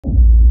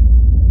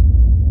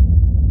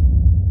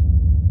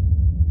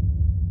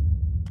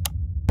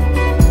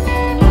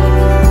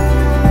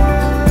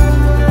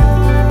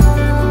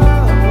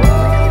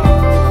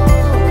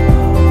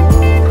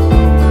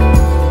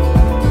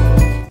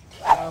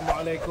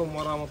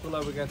Assalamualaikum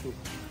warahmatullahi wabarakatuh.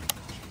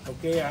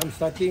 Okay, I'm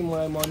starting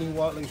my morning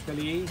walk lagi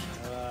sekali.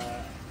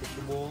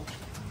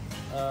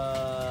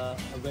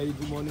 A very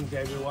good morning to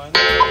everyone.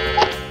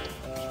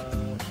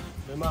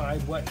 Memang I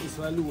buat ni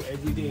selalu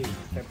every day,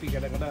 tapi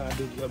kadang-kadang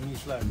ada juga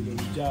miss lah bila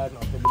hujan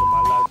atau bila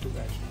malam tu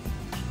kan.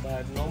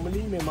 But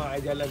normally memang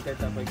I jalan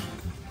tiap pagi.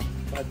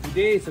 But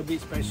today is a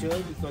bit special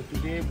because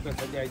today bukan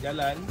saja I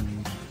jalan,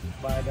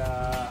 but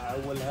I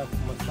will have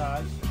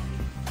massage.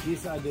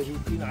 These are the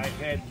routine I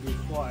had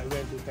before I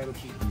went to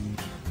therapy.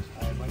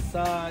 I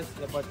massage,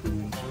 lepas tu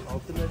on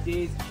alternate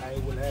days I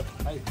will have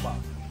ice bath.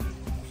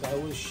 So I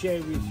will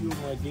share with you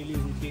my daily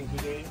routine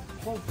today.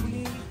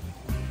 Hopefully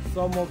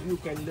some of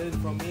you can learn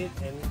from it,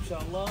 and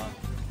insyaAllah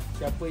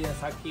siapa yang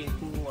sakit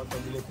tu atau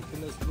bila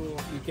terkena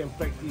stroke, you can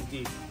practice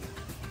this.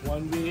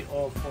 One way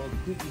of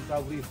quick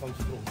recovery from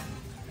stroke.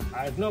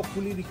 I have not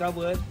fully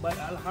recovered, but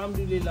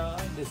Alhamdulillah,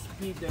 the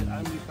speed that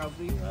I'm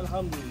recovering,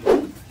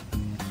 Alhamdulillah.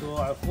 So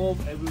I hope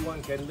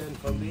everyone can learn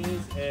from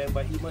this,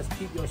 but you must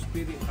keep your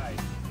spirit high.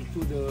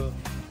 Itu the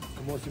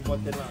most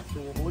important lah.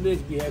 So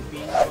always be happy.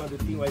 One of the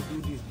things I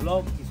do this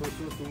vlog is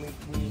also to make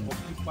me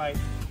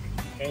occupied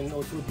and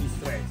also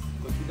distress.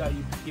 Kalau tidak,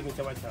 you fikir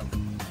macam-macam.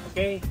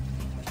 Okay?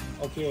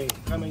 Okay,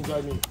 come and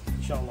join me,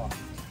 insyaAllah.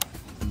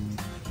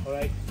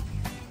 Alright.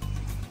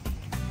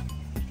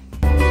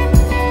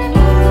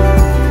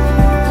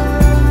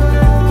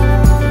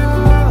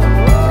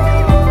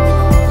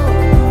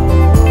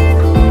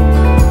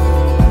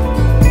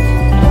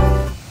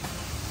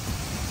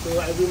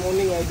 Every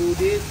morning I do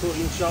this, so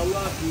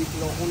inshallah it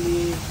not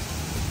only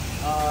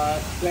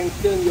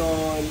strengthen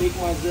your leg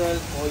muscle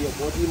or your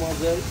body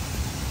muscle,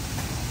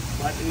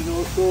 but it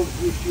also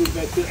gives you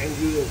better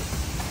endurance.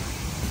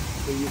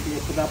 So you punya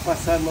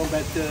pernafasan more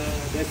better.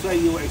 That's why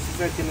you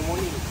exercise in the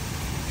morning,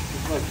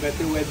 because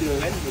better weather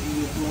kan, jadi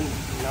you pun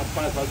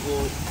nafas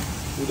bagus,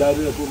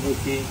 udara pun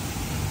bersih.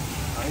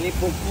 Ini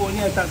pokok ni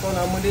I tak tahu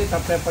nama dia,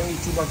 tapi I panggil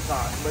Chewbacca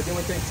sebab dia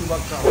macam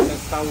Chewbacca, macam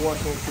Star Wars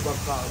yang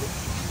Chewbacca tu.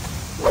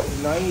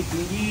 Naik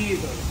tinggi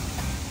tu.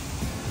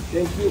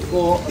 Thank you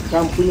for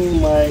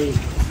accompanying my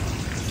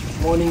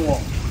morning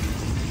walk.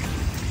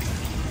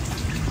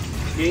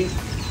 Okay.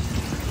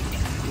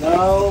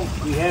 Now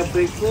we have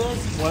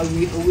breakfast while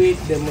we await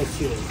the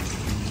masseur.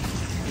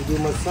 We do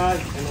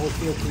massage and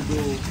also to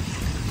do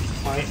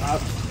my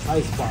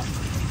ice bath,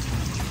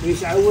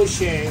 which I will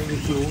share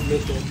with you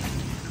later.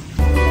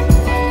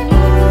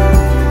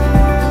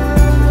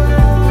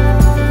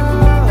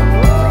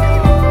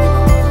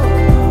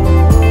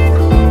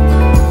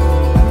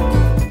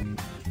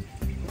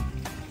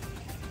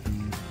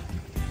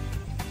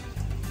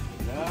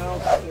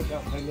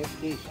 Final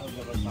stage of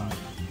the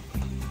massage.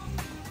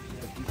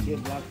 Fikir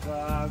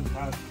belakang,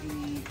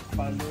 kaki,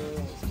 kepala,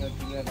 sekarang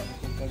tinggal nak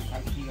betulkan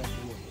kaki dan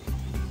semua.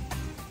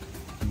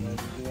 Dan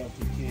juga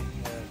fikir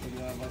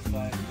tengah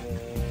massage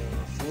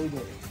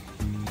shoulder.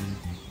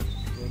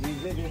 The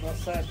reason dia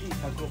massage ni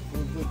takut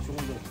frozen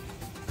shoulder.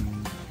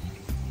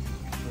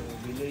 So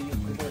bila you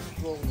kena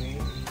stroke ni,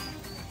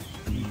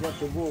 you got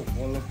to go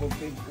walaupun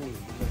painful,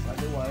 because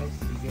otherwise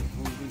you get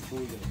frozen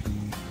shoulder.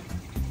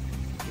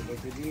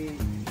 Jadi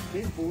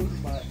painful,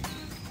 but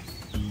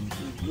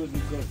it's good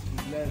because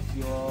it lets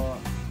your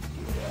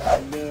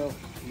nerve,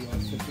 your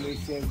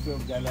circulation terus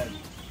jalan.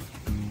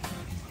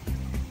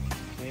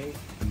 Okay,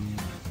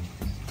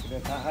 kena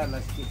tahan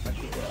lah sikit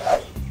sakit.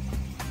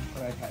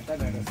 Orang kata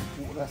ada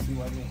sepuk lah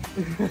semuanya.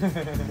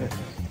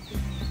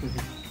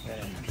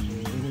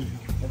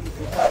 Tapi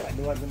susah tak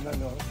ada orang tenang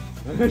tau.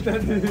 Tak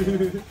ada.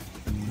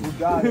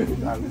 Sudah.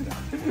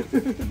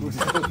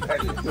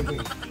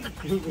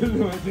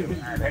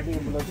 Tadi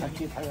belum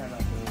sakit sangat lah.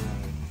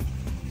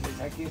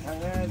 Sakit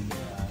sangat,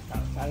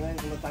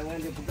 kalau tangan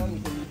dia pegang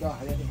itu ludah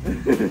je.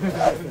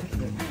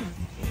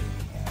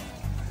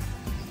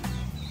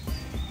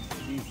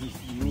 This is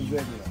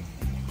usual lah.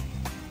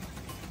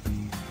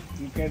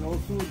 You can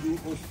also do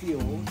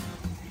osteo,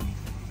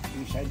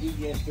 which I did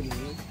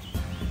yesterday.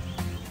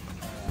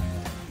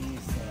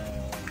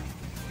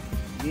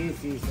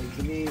 This is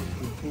actually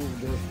improve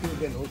the osteo,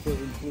 can also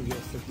improve your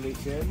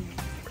circulation,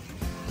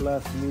 plus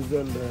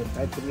loosen the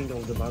tightening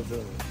of the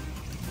muscle.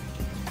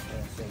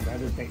 That's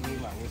another technique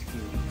lah,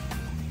 osteo.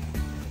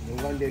 The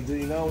one they're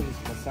doing now is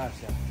massage,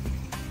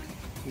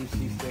 which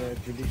is the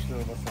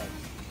traditional massage.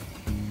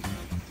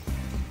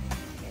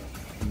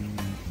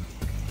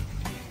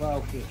 So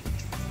far okay.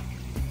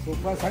 So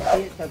far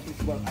sakit, tapi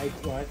sebab I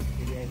kuat,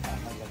 jadi I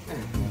tahan lagi.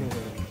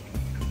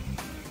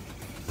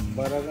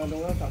 Barangan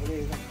orang tak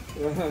boleh kan?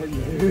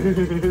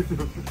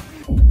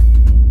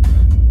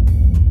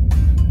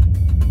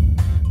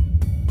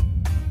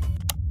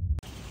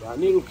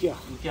 Ni ruqyah.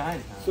 Ruqyah kan?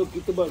 So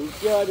kita buat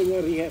ruqyah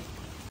dengan rehab.